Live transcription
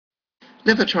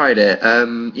Never tried it.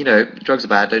 Drugs are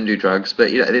bad. Don't do drugs.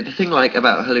 But the thing like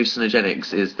about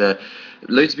hallucinogenics is that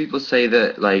loads of people say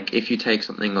that like if you take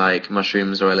something like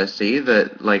mushrooms or LSD,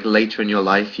 that like later in your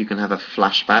life you can have a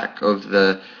flashback of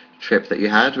the trip that you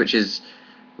had, which is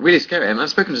really scary. And I've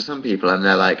spoken to some people, and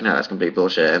they're like, "No, that's complete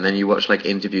bullshit." And then you watch like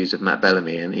interviews with Matt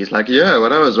Bellamy, and he's like, "Yeah,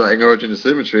 when I was writing Origin of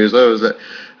Symmetries, I was,"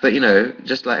 but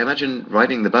just like imagine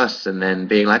riding the bus and then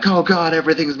being like, "Oh God,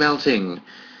 everything's melting."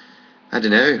 I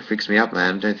don't know. It freaks me out,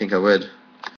 man. Don't think I would.